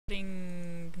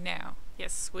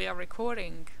Yes, we are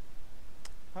recording.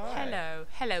 Hi.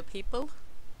 Hello people.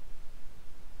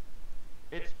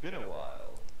 It's been a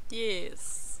while.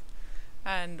 Yes.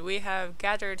 And we have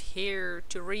gathered here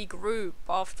to regroup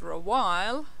after a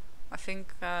while. I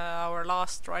think our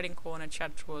last Writing Corner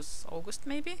chat was August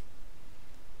maybe?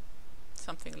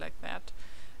 Something like that.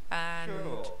 And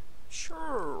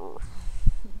Sure. sure.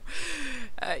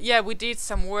 Yeah, we did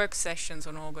some work sessions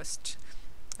on August.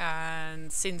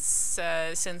 And since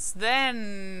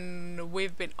then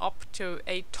we've been up to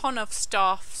a ton of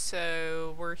stuff,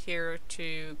 so we're here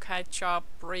to catch up,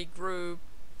 regroup,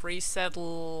 resettle,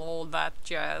 all that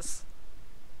jazz.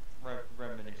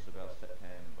 Reminisce about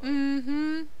September.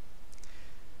 Mm-hmm.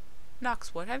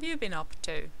 Knox, what have you been up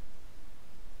to?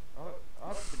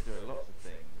 I've been doing lots of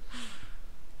things.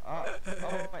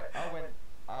 I went.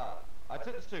 I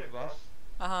took the super bus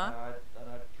Uh-huh. and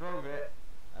I drove it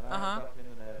and I ended Uh-huh. up in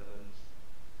the Netherlands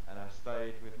and I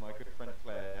stayed with my good friend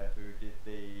Claire who did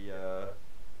the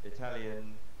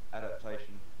Italian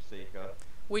adaptation for Seeker.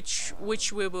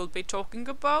 Which we will be talking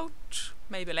about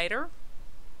maybe later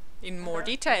in more Okay.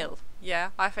 Cool. detail. Yeah,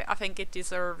 I think it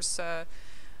deserves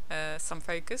some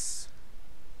focus.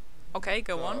 Okay,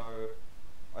 go on.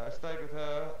 So I stayed with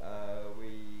her.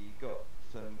 We got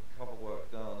some cover work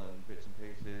done and bits and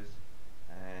pieces,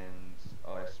 and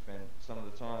I spent some of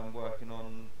the time working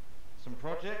on some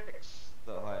projects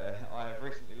that I have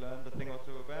recently learned a thing or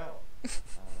two about. Um,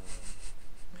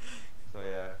 so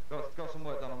yeah, got some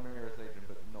work done on Mirror's Legion,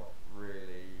 but not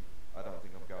really. I don't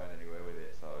think I'm going anywhere with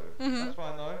it. So Mm-hmm. that's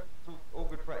fine though. It's all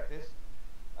good practice.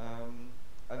 Um,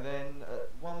 and then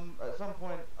at some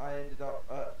point I ended up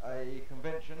at a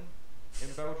convention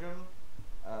in Belgium.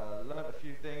 Learned a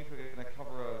few things. We're going to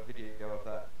cover a video of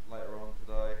that later on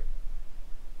today.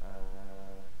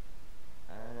 Uh,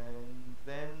 and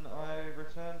then I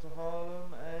returned to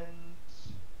Harlem and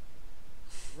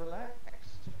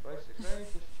relaxed, basically.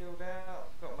 Just chilled out,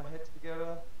 got my head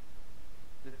together,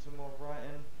 did some more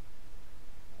writing,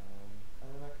 and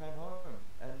then I came home.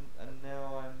 And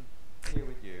now I'm here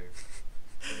with you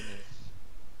in this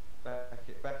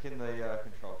back in the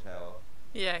control tower.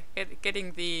 Yeah,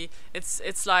 getting the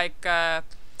it's like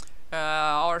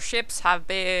our ships have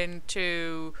been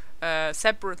to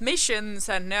separate missions,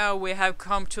 and now we have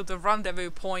come to the rendezvous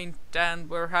point, and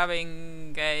we're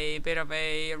having a bit of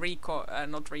a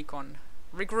not recon,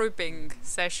 regrouping Hmm.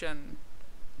 session.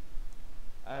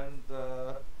 And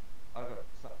I got look,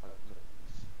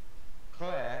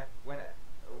 Claire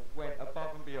went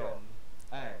above and beyond,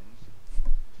 and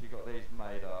she got these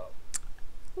made up.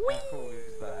 Whee! How cool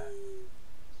is that?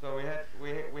 So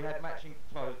we had matching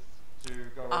clothes to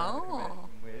go around the Oh, convention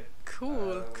with. cool,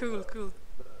 With cool, cool.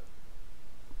 the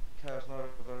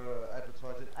ChaosNova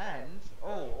advertising, and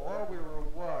while we were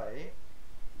away,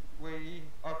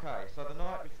 so the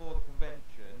night before the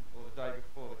convention, or the day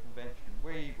before the convention,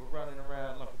 we were running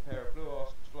around like a pair of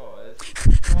blue-ass flies,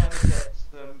 trying to get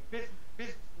some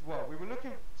well, we were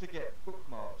looking to get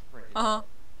bookmarks printed Uh huh. up,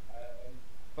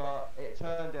 but it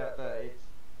turned out that it's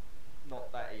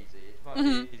not that easy. It's much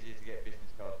Mhm. easier to get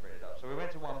business cards printed up. So we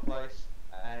went to one place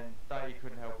and they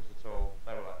couldn't help us at all.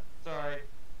 They were like, sorry,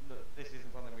 look, this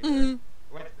isn't something we do. Mhm.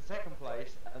 We went to the second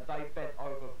place and they bent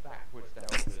over backwards to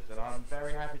help us. And I'm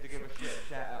very happy to give a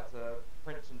shout out to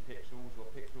Prints and Pixels, or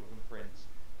Pixels and Prints.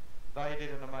 They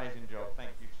did an amazing job.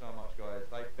 Thank you so much, guys.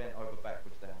 They bent over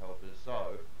backwards to help us.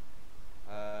 So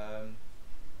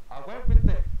I went with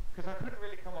the, because I couldn't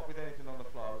really come up with anything on the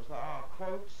fly. It was like,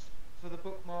 quotes for the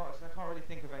bookmarks. I can't really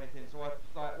think of anything. So I was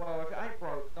like, well, if it ain't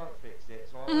broke, don't fix it.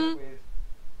 So I went Mhm.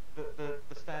 with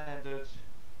the standard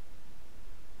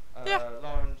Yeah.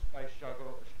 lone space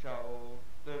shuttle,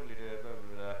 blah, blah, blah, blah,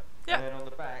 blah, blah. Yeah. And then on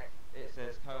the back, it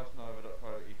says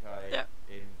chaosnova.co.uk Yeah.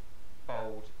 in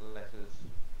bold letters.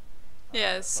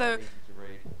 Yeah. So So easy to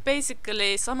read.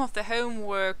 basically, some of the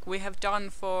homework we have done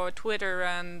for Twitter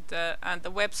and the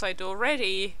website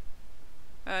already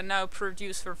now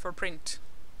produced for print.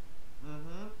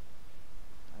 Mm-hmm.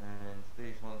 And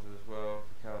these ones as well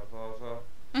for Calvaza.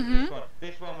 So Mhm.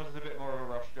 this one was a bit more of a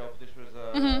rush job. This was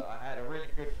Mhm. I had a really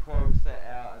good quote set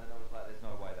out, and then I was like, "There's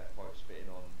no way that quote's fitting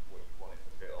on what you want it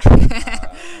to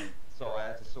fit on." And so I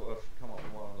had to sort of come up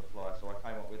with one on the fly. So I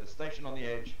came up with a station on the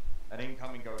edge, an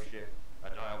incoming ghost ship, a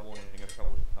dire warning of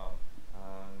trouble to come.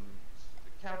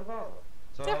 Calvaza.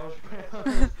 So Yeah. I was pretty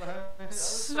pleased with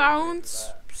Sounds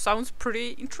that. sounds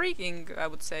pretty intriguing, I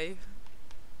would say.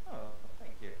 Oh,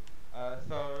 thank you.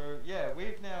 So yeah,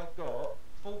 we've now got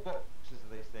full boxes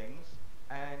of these things,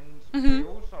 and we Mhm.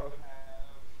 also have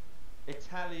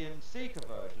Italian Seeker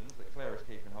versions that Claire is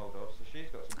keeping hold of. So she's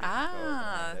got some business cards to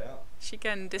Ah, hand out. she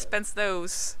can Uh, dispense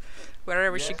those.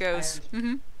 wherever she Yes, goes.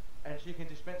 and she can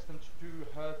dispense them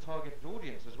to her targeted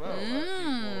audience as well. Like she's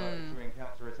more likely Mm. to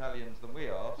encounter Italians than we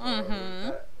are, so Mhm.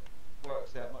 that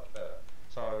works out much better.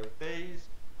 So these,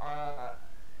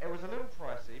 it was a little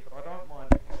pricey, but I don't mind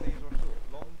because these are sort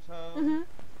of long-term Mhm.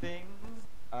 things,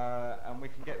 and we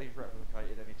can get these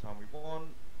replicated anytime we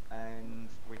want, and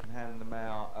we can hand them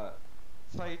out at,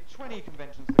 say, 20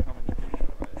 conventions to come in the future,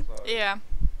 right? So Yeah.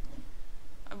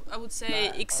 I would say that I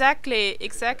think exactly, is really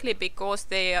exactly effective. because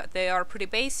they are pretty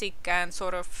basic and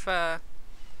sort of I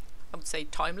would say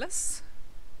timeless.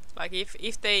 Like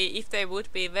if they would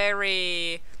be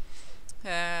very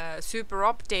super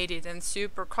updated and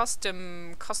super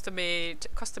custom made,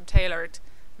 custom tailored,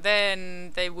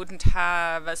 then they wouldn't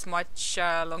have as much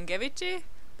longevity.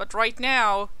 But right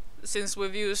now, since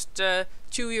we've used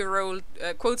 2-year-old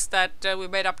quotes that we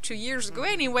made up 2 years ago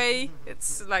anyway,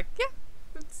 it's like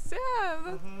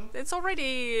Mhm. it's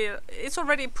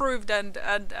already proved and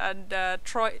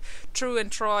true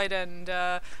and tried and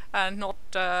not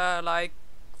like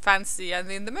fancy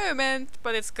and in the moment,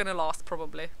 but it's gonna last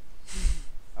probably.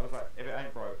 I was like, if it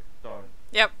ain't broke, don't.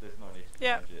 Yep. There's no need to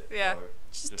Yeah. change it. Yeah. So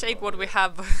Just just take roll what with we it.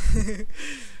 have.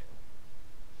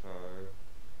 So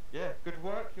yeah, good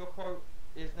work. Your quote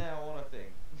is now on a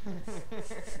thing.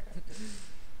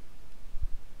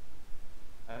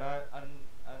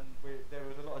 There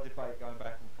was a lot of debate going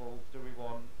back and forth. Do we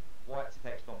want white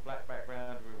text on black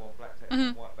background? Do we want black text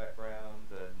on Mhm. white background?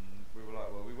 And we were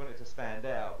like, well, we want it to stand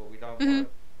out, but we don't Mhm. want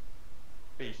to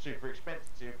be super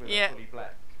expensive with a Yeah. fully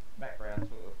black background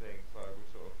sort of thing. So we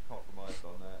sort of compromised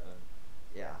on that, and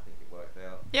yeah, I think it worked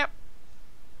out. Yep.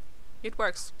 It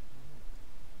works.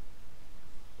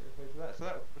 Very pleased with that. So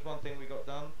that was one thing we got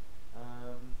done.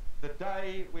 The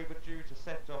day we were due to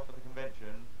set off for the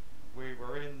convention, we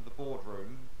were in the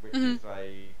boardroom, which Mhm. is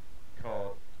a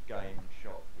card game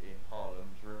shop in Harlem.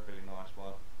 It's a really nice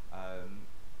one.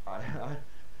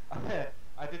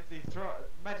 I did the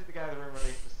Magic the Gathering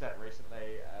released a set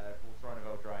recently called Throne of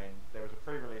Eldraine. There was a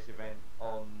pre-release event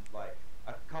on like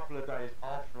a couple of days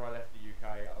after I left the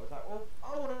UK. I was like, well,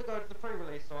 I want to go to the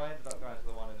pre-release, so I ended up going to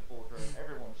the one in the boardroom.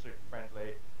 Everyone was super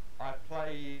friendly. I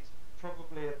played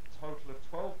probably a total of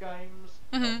 12 games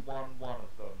Mhm. and won one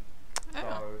of them. Oh.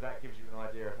 So that gives you an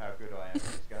idea of how good I am at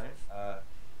this game.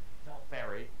 Not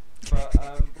very, but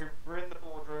we were in the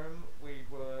boardroom. We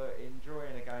were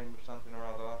enjoying a game of something or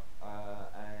other,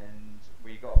 and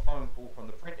we got a phone call from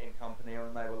the printing company,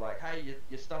 and they were like, "Hey,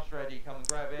 your stuff's ready. Come and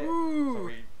grab it." Ooh. So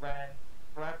we ran,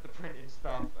 grabbed the printing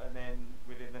stuff, and then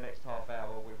within the next half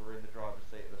hour, we were in the driver's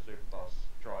seat of the super bus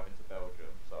driving to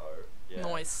Belgium. So yeah,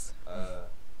 Nice.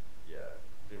 yeah,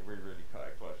 we really cut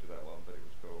it close with that one, but it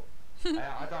was cool.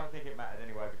 I don't think it mattered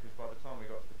anyway, because by the time we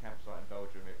got to the campsite in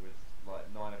Belgium, it was like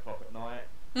 9 o'clock at night,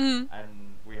 Mhm.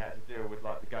 and we had to deal with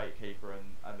like the gatekeeper,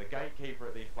 and the gatekeeper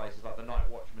at these places, like the night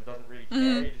watchman, doesn't really care.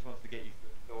 Mhm. He just wants to get you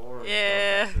through the door and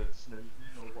Yeah. go back to snoozing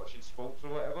or watching sports or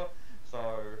whatever.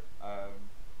 So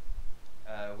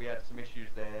we had some issues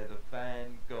there. The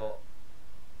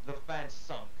van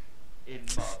sunk in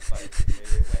mud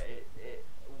basically. It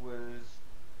was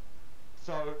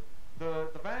so the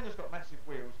van has got massive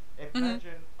wheels. Mhm.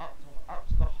 Imagine up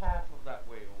to the half of that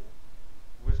wheel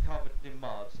was covered in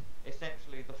mud.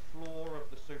 Essentially, the floor of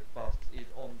the super bus is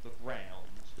on the ground.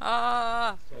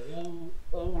 Ah. So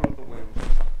all of the wheels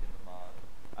are sunk in the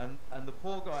mud, and the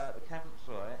poor guy at the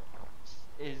campsite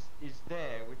is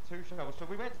there with 2 shovels. So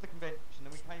we went to the convention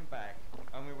and we came back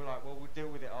and we were like, well, we'll deal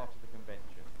with it after the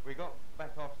convention. We got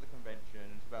back after the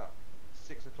convention. It's about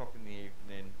 6 o'clock in the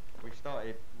evening.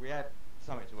 We had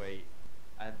something to eat,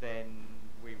 and then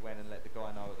we went and let the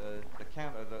guy know the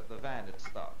counter the van had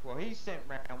stuck. Well, he sent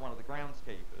round one of the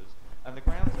groundskeepers, and the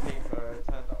groundskeeper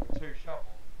turned up with 2 shovels,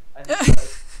 and he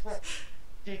started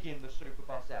digging the super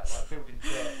bus out, like building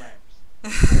dirt ramps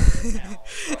for it out.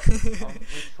 Like,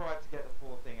 we tried to get the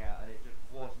poor thing out, and it just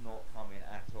was not coming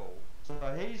at all. So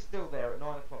he's still there at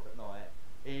 9 o'clock at night.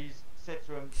 He's said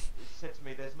to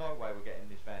me, "There's no way we're getting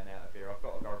this van out of here. I've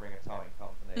got to go ring a towing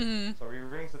company." Mhm. So he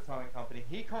rings the towing company.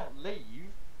 He can't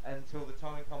leave until the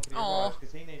towing company Aw. arrives,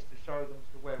 because he needs to show them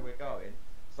to where we're going.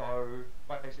 So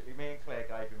basically, me and Claire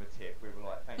gave him a tip. We were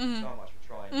like, "Thank you Mhm. so much for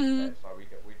trying, Mhm. Claire." So we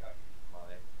don't give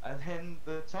money. And then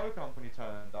the tow company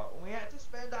turned up, and we had to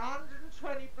spend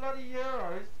 120 bloody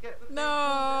euros to get the thing pulled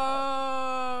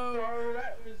out. No. So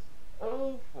that was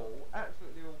awful,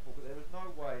 absolutely awful. But there was no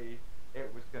way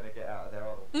it was going to get out of there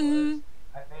otherwise. Mhm.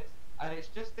 And it's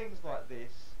just things like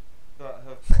this that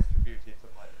have contributed to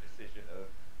my decision of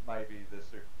maybe the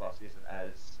superbus isn't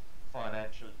as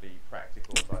financially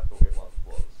practical as I thought it once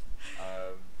was.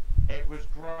 It was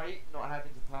great not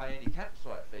having to pay any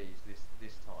campsite fees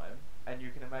this time,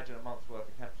 imagine a month's worth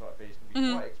of campsite fees can be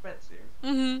Mhm. quite expensive.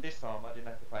 Mhm. This time I didn't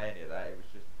have to pay any of that. It was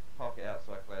just park it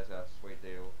outside Claire's house, sweet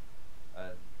deal,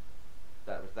 and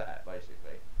that was that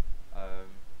basically.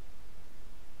 Um,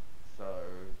 so,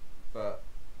 but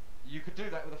you could do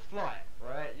that with a flight,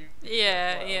 right? You could just get a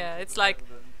Yeah, flight yeah. onto It's the like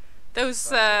London,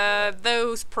 Vegas, whatever.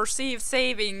 those perceived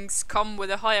savings come with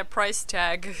a higher price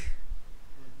tag.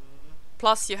 Mhm.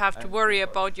 Plus, you have to And worry you've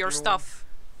got about your fuel. stuff.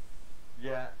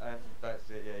 Yeah, and that's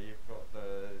it. Yeah, you've got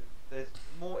there's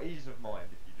more ease of mind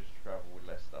if you just travel with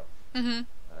less stuff. Mhm.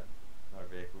 No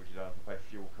vehicles. You don't have to pay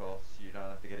fuel costs. You don't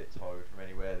have to get it towed from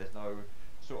anywhere. There's no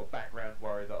sort of background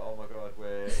worry that, oh my god,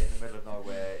 we're in the middle of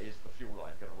nowhere. Is the fuel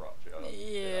line going to rupture? You know.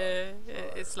 Yeah,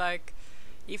 So it's like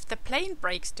if the plane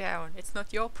breaks down, it's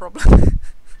not your problem.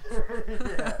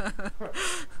 yeah.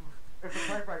 If the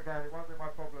plane breaks down, it won't be my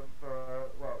problem for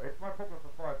well, it's my problem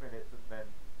for 5 minutes, and then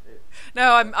it's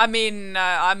No, like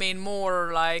I mean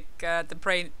more like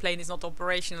the plane is not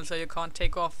operational, so you can't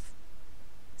take off.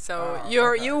 So you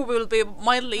okay. will be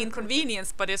mildly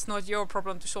inconvenienced, but it's not your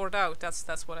problem to sort out.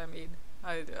 That's what I mean.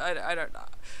 I don't know.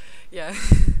 Yeah.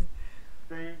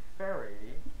 The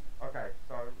ferry. Okay,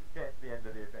 so getting to the end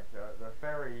of the adventure, the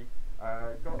ferry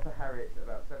got to Harwich at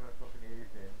about 7 o'clock in the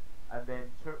evening, and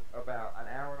then took about an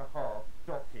hour and a half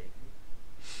docking,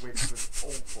 which was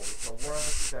awful. It's the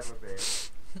worst it's ever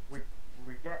been. We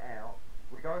we get out,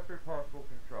 we go through passport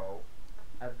control,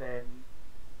 and then,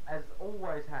 as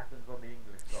always happens on the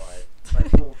English side, they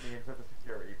pulled me into the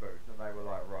security booth, and they were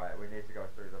like, right, we need to go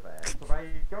through the van. So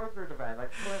they go through the van, they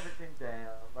pull everything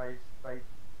down, they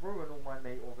ruin all my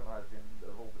neat organising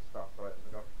of all the stuff so it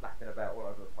doesn't go flapping about all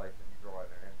over the place when you're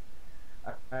driving.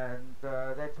 And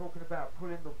they're talking about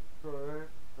pulling the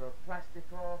plastic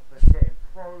off and getting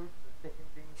probes and sticking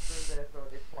things through there. So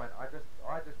at this point, I just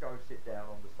go sit down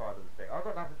on the side of the thing. I've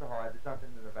got nothing to hide. There's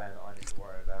nothing in the van that I need to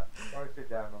worry about. Go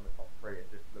sit down on the concrete and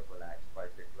just look relaxed,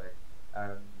 basically.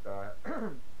 And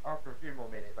after a few more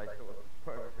minutes, they sort of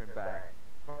put everything back,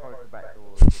 close the back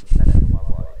doors, and send it on my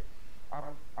way.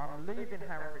 I'm leaving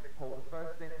Harwich Port. The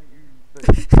first thing that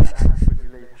happens when you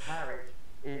leave Harwich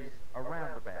is a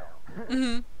roundabout.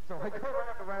 Mhm. So I go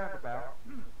around the roundabout.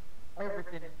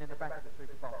 Everything in the back of the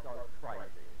super bus goes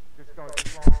crazy. Just goes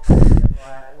flying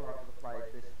right all over the place.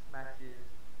 There's smashes,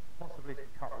 possibly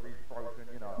some cutlery broken.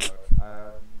 You know,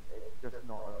 it's just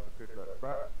not a good look.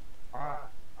 But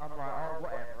I'm like, oh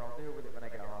whatever. I'll deal with it when I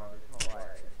get home. It's not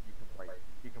like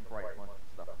you can break my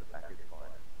stuff in the back. It's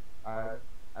fine.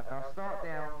 And I start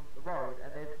down the road, and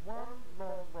there's one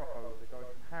long road that goes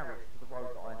from Harwich to the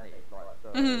road that I need, like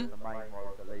the main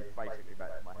road that leads basically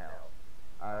back to my house.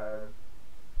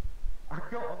 I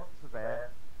got onto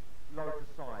there, loads of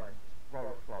signs,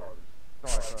 road closed,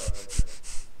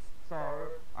 diversion. So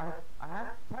I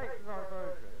have to take the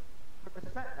diversion, but the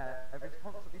sat-nav is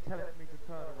constantly telling me to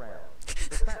turn around.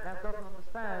 The sat-nav doesn't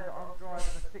understand that I'm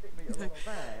driving a 6 metre long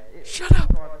van. Shut up!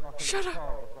 Driving like Shut a up!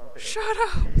 car or something. Shut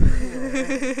up!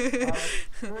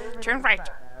 Turn right.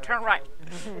 Turn right.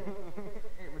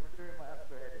 It was doing my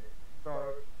absolute head in. So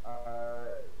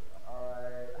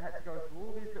I had to go through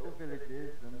all these little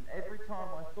villages, and every time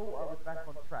I thought I was back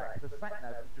on track, the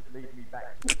sat-nav would just lead me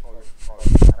back to the closest road.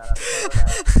 And I'd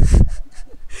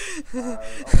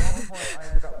at one point I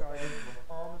ended up going into a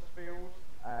farmer's field,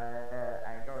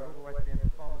 and going all the way to the end of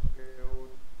the farmer's field,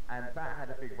 and that had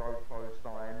a big road closed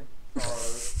sign. So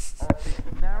on this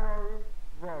narrow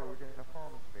road in a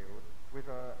farmer's field with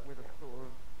a sort of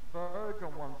verge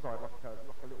on one side, like a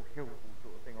little hill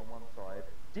sort of thing on one side,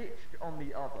 ditch on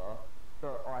the other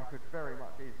that I could very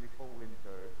much easily fall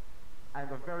into, and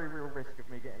a very real risk of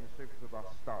me getting the super bus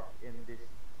stuck in this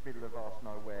middle of vast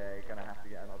nowhere, going to have to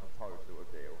get another tow sort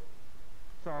of deal.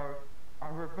 So I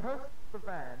reversed the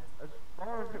van as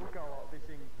far as it will go up this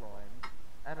incline,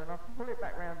 and then I pull it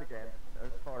back round again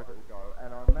as far as it will go, and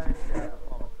I managed to get out of the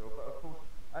farmer's field. But of course,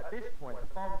 at this point,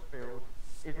 the farmer's field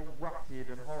is all rutted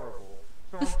and horrible.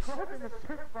 So I'm driving the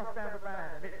super bus down the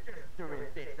van, and it's just doing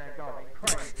this and going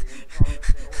crazy and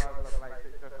closing it all over the place.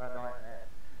 It's just a nightmare.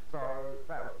 So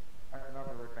that was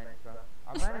another adventure.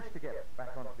 I managed to get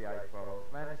back onto the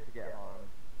A12, managed to get home,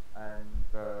 and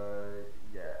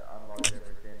yeah, unload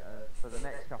everything. And for the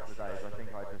next couple of days, I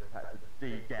think I just had to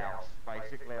de-gauss.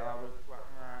 Basically, I was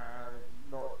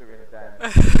not doing a damn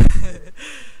thing.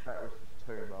 That was just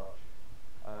too much.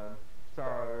 So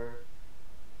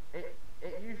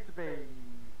it used to be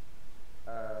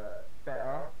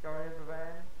better going in the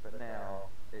van, but now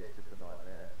it's just a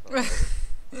nightmare. So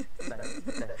less of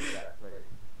that, please.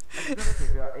 And to be honest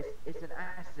with you, it's an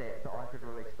asset that I could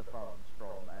release the funds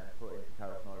from and put into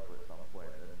ChaosNova at some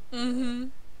point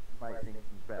and make things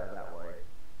better that way.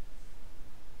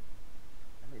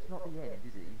 And not the end,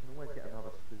 is it? You can always get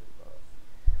another scooter bus.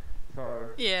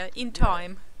 So Yeah, in yeah,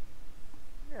 time.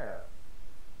 yeah,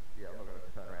 yeah. I'm not going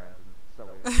to turn around and sell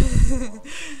it.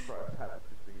 Perhaps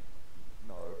just think,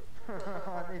 no. I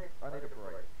need a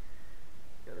break.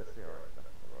 Get the CRX back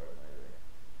on the road, maybe.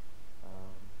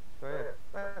 So yeah,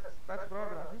 that's what I've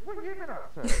been up to. What have you been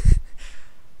up to?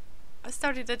 I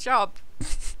started a job.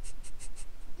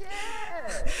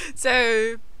 Yeah.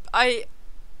 So I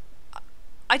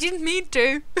didn't mean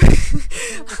to.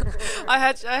 I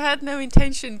had no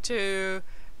intention to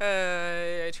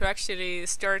actually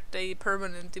start a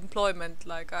permanent employment.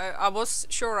 Like I was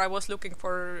sure I was looking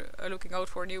out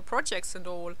for new projects and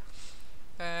all.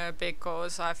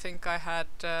 Because I think I had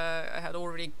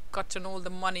already gotten all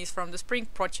the monies from the spring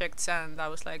projects, and I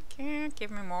was like, give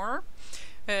me more.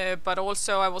 But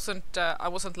also I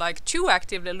wasn't like too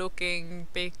actively looking,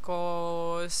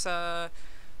 because I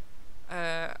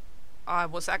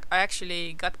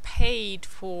actually got paid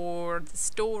for the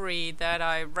story that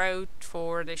I wrote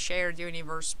for the Shared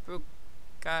Universe book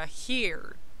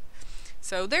here.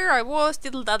 So there I was,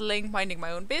 diddle-daddling, minding my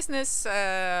own business,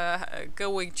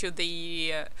 going to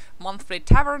the monthly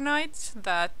tavern night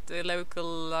that the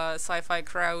local sci-fi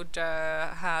crowd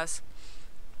has.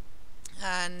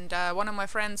 And one of my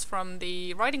friends from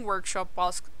the writing workshop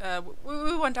asked,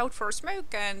 we went out for a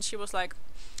smoke, and she was like,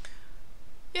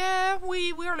 yeah,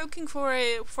 we are looking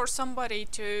for somebody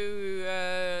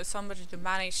to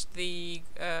manage the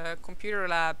computer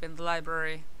lab in the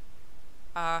library.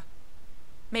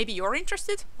 Maybe you're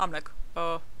interested? I'm like,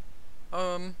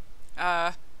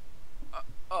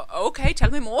 okay, tell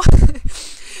me more.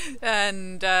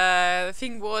 And the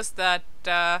thing was that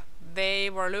they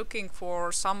were looking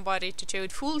for somebody to do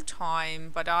it full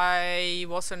time, but I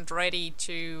wasn't ready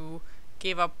to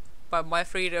give up my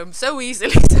freedom so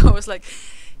easily. So I was like,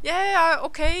 yeah,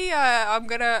 okay, I'm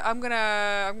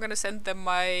gonna send them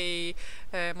my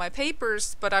my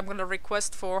papers, but I'm gonna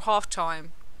request for half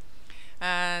time.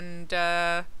 And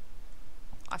I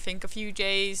think a few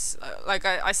days, like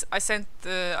I sent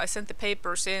the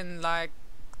papers in like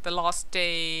the last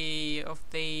day of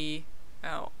the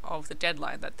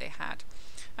deadline that they had.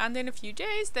 And in a few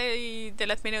days they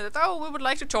let me know that, oh, we would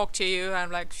like to talk to you. I'm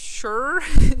like, sure.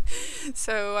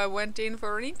 So I went in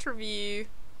for an interview,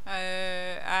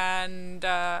 and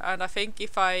I think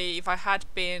if I had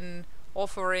been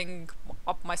offering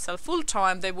up myself full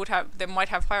time, they might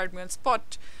have hired me on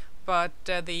spot. But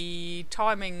the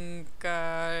timing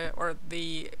or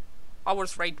the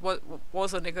hours rate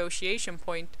was a negotiation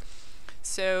point.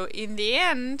 So in the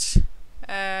end,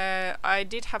 I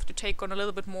did have to take on a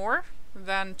little bit more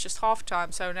than just half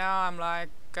time. So now I'm like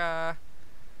 3/4,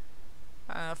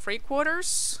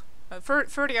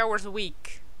 30 hours a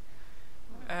week,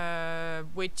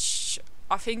 which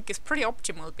I think is pretty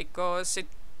optimal, because it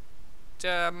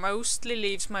mostly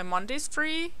leaves my Mondays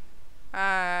free.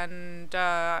 And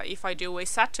if I do a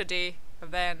Saturday,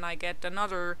 then I get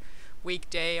another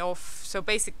weekday off. So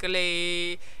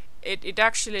basically it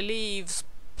actually leaves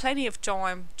plenty of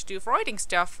time to do writing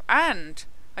stuff. And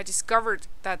I discovered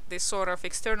that this sort of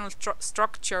external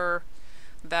structure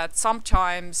that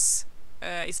sometimes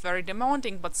is very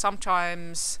demanding, but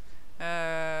sometimes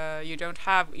you don't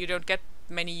get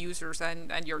many users,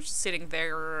 and you're sitting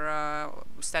there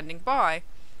standing by.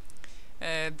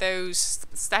 Those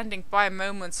standing by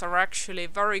moments are actually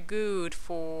very good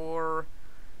for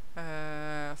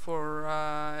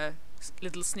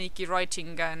little sneaky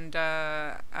writing and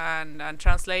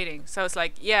translating. So it's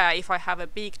like, yeah, if I have a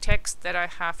big text that I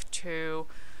have to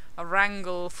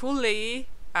wrangle fully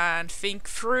and think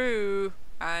through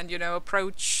and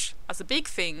approach as a big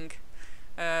thing,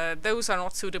 those are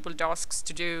not suitable tasks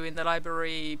to do in the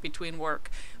library between work.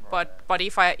 But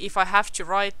if I have to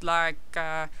write like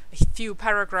a few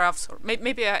paragraphs, or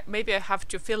maybe I have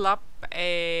to fill up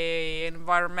a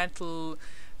environmental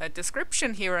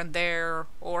description here and there,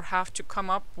 or have to come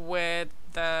up with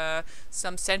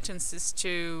some sentences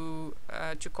to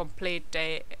complete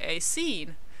a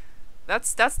scene.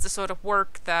 That's the sort of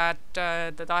work that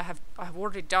I've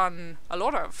already done a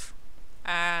lot of.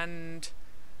 And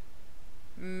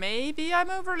maybe I'm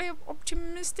overly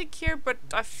optimistic here, but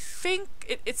I think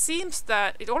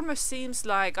it almost seems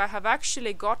like I have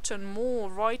actually gotten more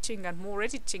writing and more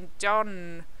editing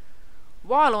done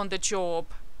while on the job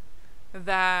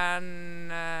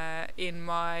than in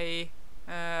my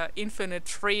infinite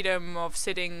freedom of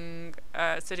sitting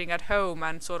at home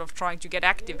and sort of trying to get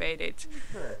activated.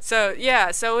 So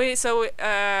yeah,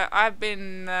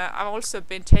 I've also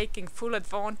been taking full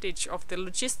advantage of the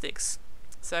logistics.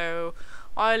 So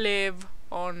I live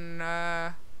on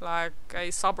like a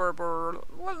suburb, or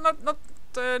well, not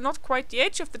not quite the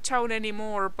edge of the town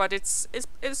anymore, but it's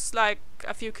like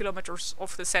a few kilometers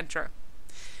off the center.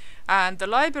 And the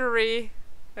library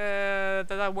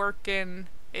that I work in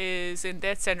is in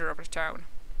dead center of the town.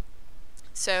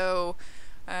 So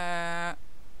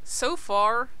so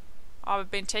far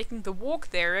I've been taking the walk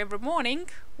there every morning,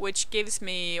 which gives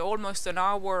me almost an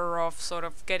hour of sort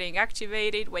of getting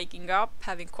activated, waking up,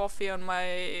 having coffee on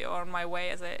my way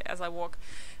as I walk,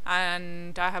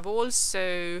 and I have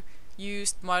also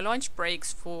used my lunch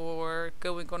breaks for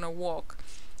going on a walk.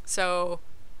 So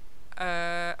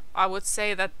I would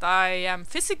say that I am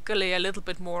physically a little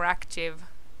bit more active,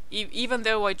 even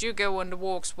though I do go on the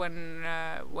walks when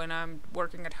I'm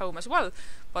working at home as well.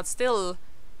 But still,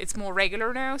 it's more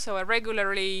regular now. So I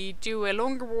regularly do a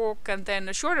longer walk and then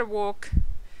a shorter walk.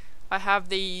 I have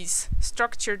these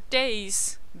structured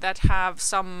days that have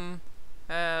some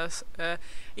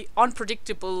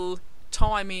unpredictable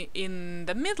time in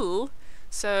the middle.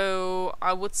 So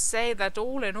I would say that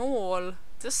all in all,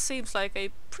 this seems like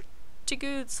a pretty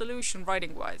good solution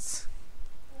writing wise.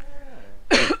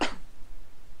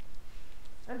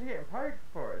 And you're getting paid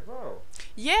for it as well.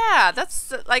 Yeah, that's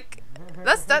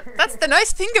that's the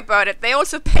nice thing about it. They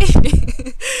also pay me.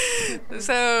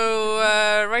 So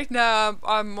right now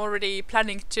I'm already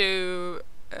planning to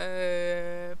put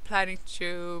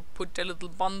a little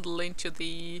bundle into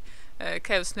the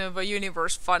ChaosNova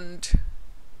Universe Fund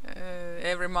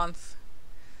every month,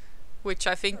 which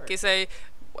I think is a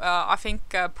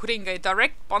putting a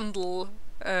direct bundle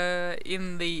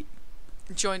in the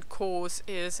joint cause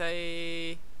is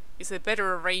a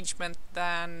better arrangement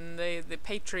than the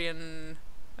Patreon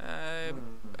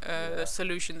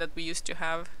solution that we used to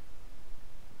have.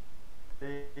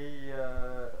 The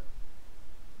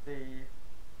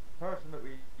person that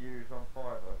we use on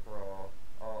Fiverr for our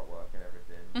artwork and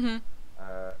everything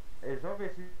is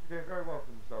obviously doing very well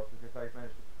for themselves because they've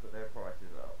managed to put their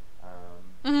prices up.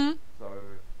 So,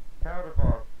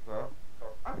 Caldivar,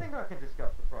 I think I can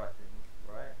discuss the pricing,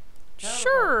 right?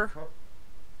 Sure.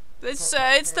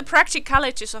 It's the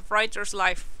practicalities of writer's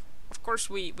life. Of course,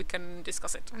 we can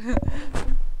discuss it. Very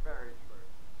true.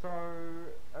 So,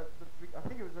 I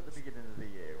think it was at the beginning of the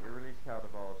year, we released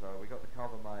Caldivar. We got the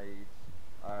cover made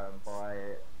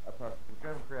by a person called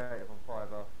German Creative on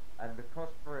Fiverr, and the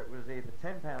cost for it was either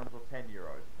 £10 or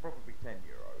 €10, probably €10.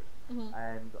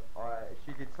 And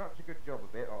she did such a good job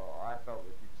of it, or I felt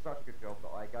that she did such a good job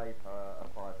that I gave her a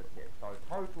Fiverr tip. So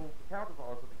total, the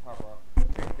Caldivar of the cover,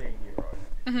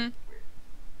 €15,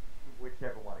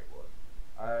 whichever one it was.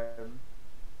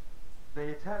 The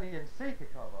Italian Seeker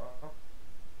cover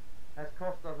has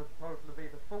cost us a total of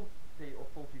either 40 or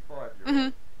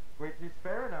 €45, which is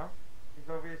fair enough. She's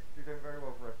obviously doing very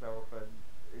well for herself and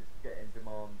is getting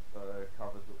demand for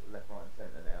covers left, right and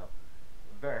centre now.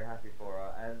 I'm very happy for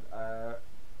her, and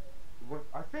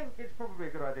I think it's probably a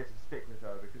good idea to stick with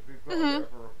her because we've got a bit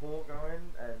of a rapport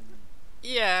going, and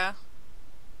yeah,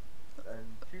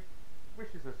 and she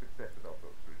wishes us success with our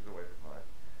books, which is always nice.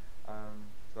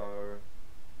 So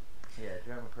yeah,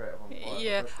 German Creative on Fiverr.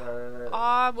 Yeah, but,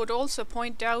 I would also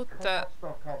point out that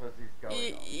covers is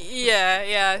going up.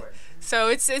 yeah. So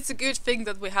it's a good thing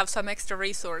that we have some extra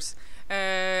resource.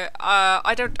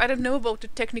 I don't know about the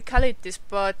technicalities,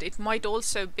 but it might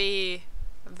also be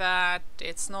that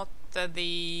it's not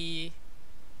the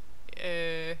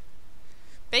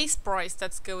base price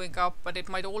that's going up, but it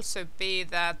might also be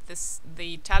that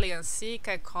the Italian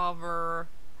Seeker cover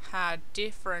had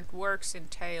different works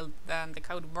entailed than the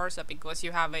Code Versa because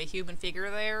you have a human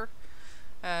figure there.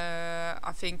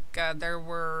 I think there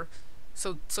were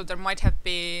so there might have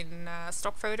been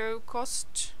stock photo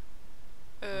cost,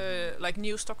 like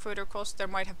new stock photo cost. There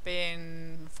might have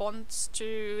been fonts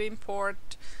to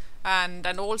import, and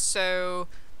also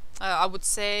I would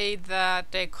say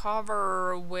that a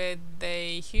cover with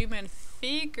a human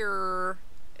figure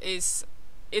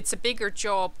it's a bigger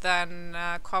job than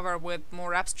a cover with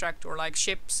more abstract or like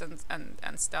ships and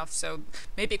stuff. So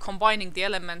maybe combining the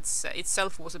elements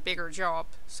itself was a bigger job.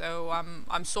 So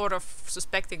I'm sort of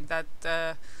suspecting that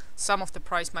some of the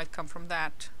price might come from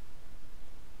that.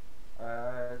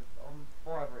 On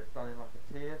Fiverr it's done in like a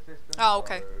tier system. Oh,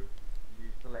 okay. So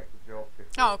you select the job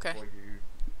Oh, okay. before you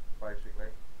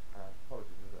basically.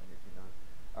 Apologies if that makes you know.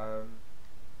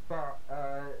 But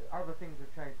other things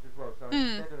have changed as well. So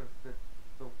instead of the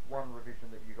one revision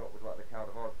that you got with like the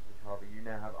Caldivar cover, you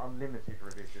now have unlimited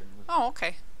revisions. Oh,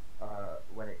 okay.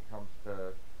 When it comes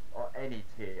to any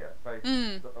tier. So, on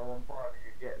Fiverr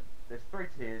you get, there's 3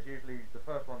 tiers. Usually the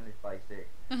first one is basic.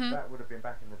 That would have been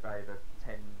back in the day the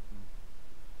 €10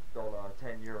 Caldivar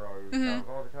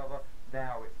cover.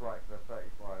 Now it's like the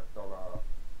 $35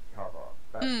 cover.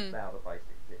 That's Mm. now the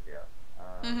basic ticket.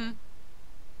 Mhm.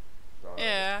 So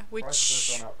Yeah, prices have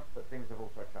which gone up, but things have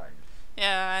also changed.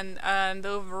 yeah, and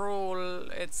overall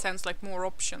it sounds like more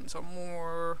options or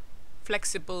more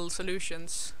flexible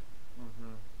solutions.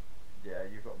 Mhm. Yeah,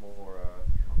 you've got more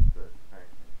customers.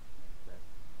 Makes sense.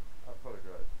 I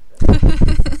apologise.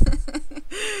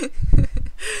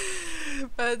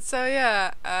 But so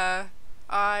yeah,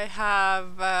 I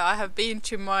have been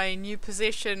to my new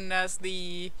position as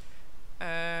the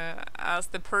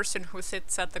person who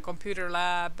sits at the computer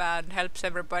lab and helps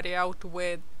everybody out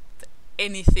with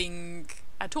anything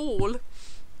at all.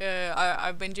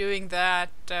 I've been doing that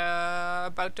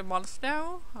about a month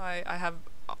now. I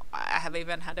have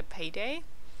even had a payday,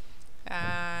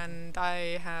 and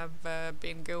I have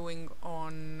been going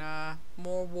on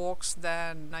more walks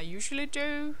than I usually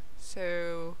do.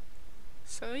 So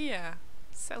yeah,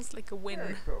 sounds like a Very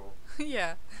win. cool.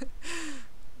 Yeah.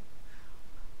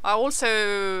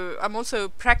 I'm also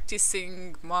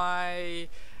practicing my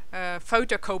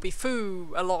photocopy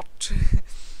foo a lot.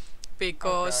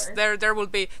 Because Okay.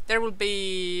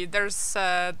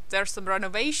 there's some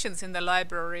renovations in the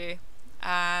library,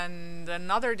 and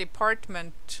another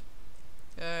department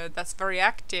that's very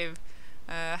active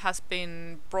has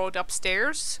been brought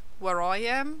upstairs where I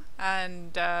am,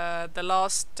 and the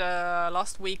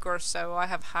last week or so I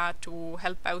have had to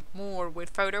help out more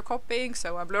with photocopying,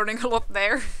 so I'm learning a lot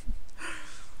there.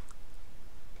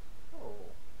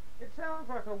 Cool. It sounds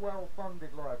like a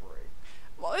well-funded library.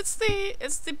 Well, it's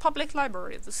the public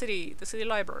library, the city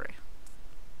library.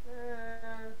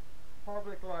 Eh,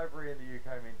 public library in the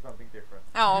UK means something different.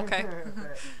 Oh, okay.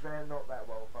 They're not that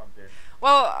well-funded.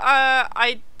 Well,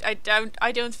 I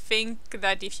don't think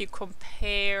that if you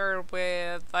compare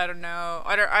with I don't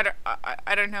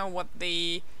know what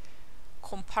the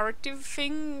comparative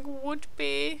thing would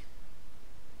be.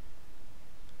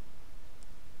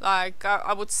 Like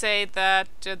I would say that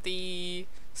the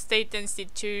state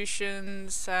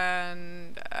institutions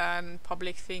and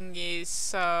public thing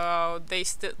is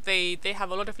they have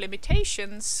a lot of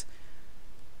limitations,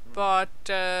 Mm.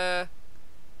 but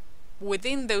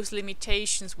within those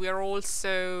limitations we are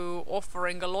also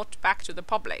offering a lot back to the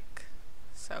public.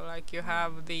 So like you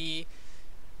have the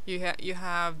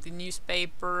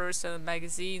newspapers and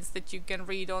magazines that you can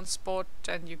read on spot,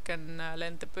 and you can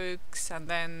lend the books, and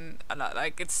then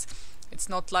like it's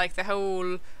not like the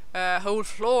whole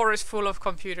floor is full of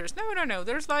computers. No.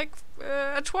 There's like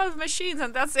 12 machines,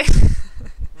 and that's it.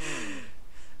 Mm.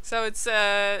 So it's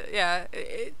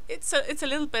it's a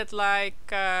little bit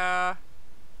like I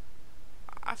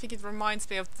think it reminds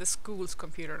me of the school's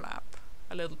computer lab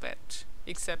a little bit,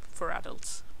 except for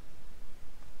adults.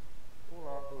 All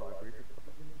our libraries are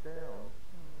closing down.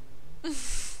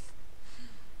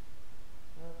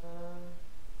 Uh,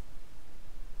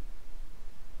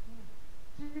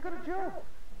 so you got a job?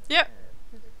 Yep.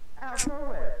 Just out of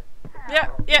nowhere.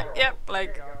 Yep. There you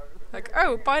go. Like,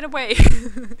 oh, by the way,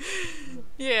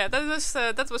 yeah,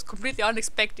 that was completely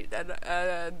unexpected, and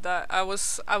I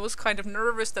was kind of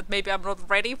nervous that maybe I'm not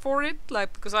ready for it,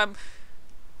 like because uh,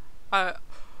 I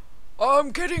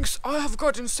have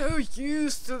gotten so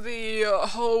used to the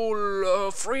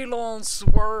whole freelance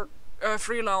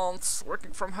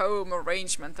working from home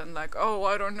arrangement, and like, oh,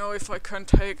 I don't know if I can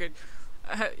take it.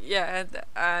 Yeah,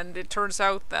 and it turns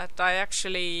out that I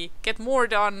actually get more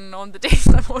done on the days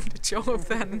I'm on the job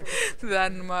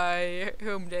than my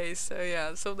home days. So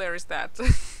yeah, so there is that. Very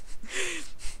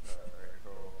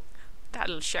cool.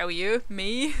 That'll show you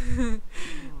me.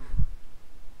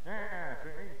 Yeah,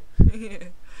 see?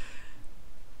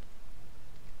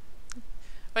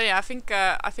 But yeah, I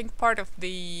think part of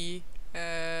the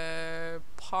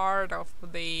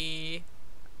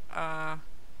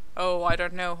oh, I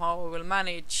don't know how I will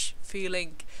manage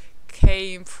feeling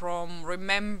came from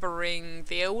remembering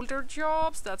the older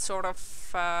jobs that sort of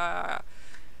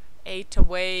ate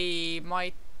away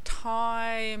my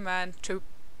time and took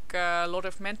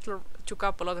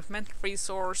up a lot of mental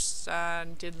resource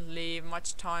and didn't leave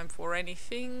much time for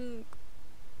anything.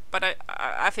 But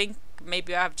I think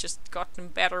maybe I've just gotten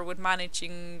better with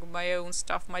managing my own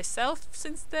stuff myself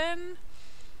since then.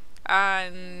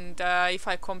 And if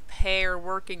I compare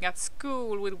working at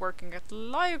school with working at the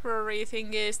library,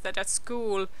 thing is that at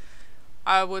school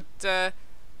I would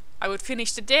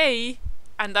finish the day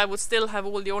and I would still have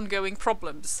all the ongoing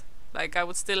problems. Like I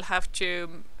would still have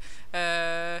to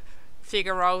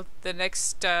figure out the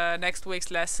next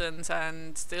week's lessons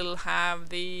and still have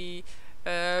the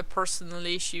personal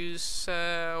issues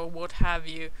or what have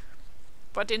you.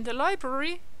 But in the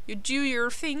library, you do your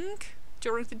thing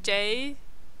during the day,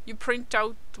 you print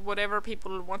out whatever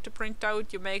people want to print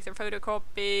out, you make their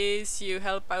photocopies, you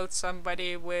help out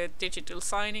somebody with digital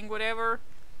signing, whatever,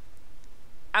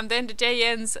 and then the day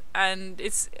ends and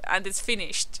it's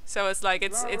finished. So it's like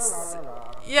it's I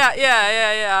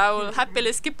will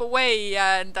happily skip away,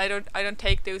 and I don't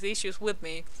take those issues with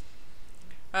me.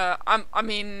 I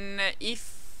mean,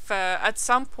 if at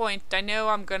some point I know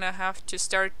I'm gonna have to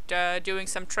start doing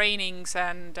some trainings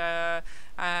and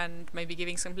maybe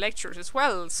giving some lectures as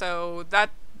well, so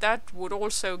that would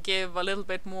also give a little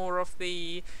bit more of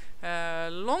the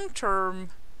long-term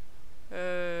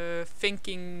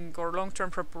thinking or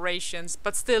long-term preparations.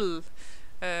 But still,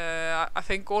 I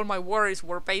think all my worries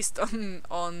were based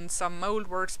on some old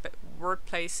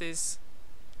workplaces,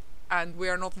 and we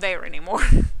are not there anymore.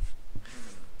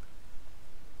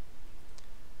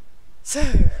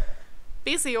 So,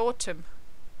 busy autumn.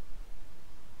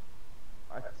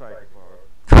 I say for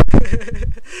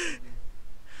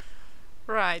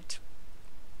Right.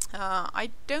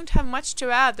 I don't have much to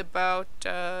add about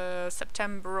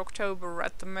September, October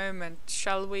at the moment.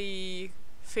 Shall we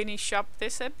finish up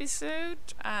this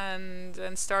episode and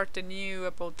then start anew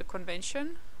about the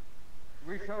convention?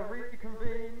 We shall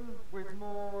reconvene with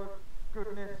more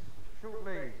goodness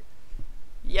shortly.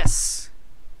 Yes.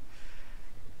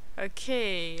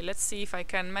 Okay, let's see if I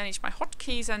can manage my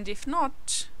hotkeys, and if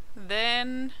not,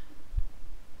 then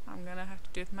I'm gonna have to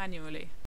do it manually.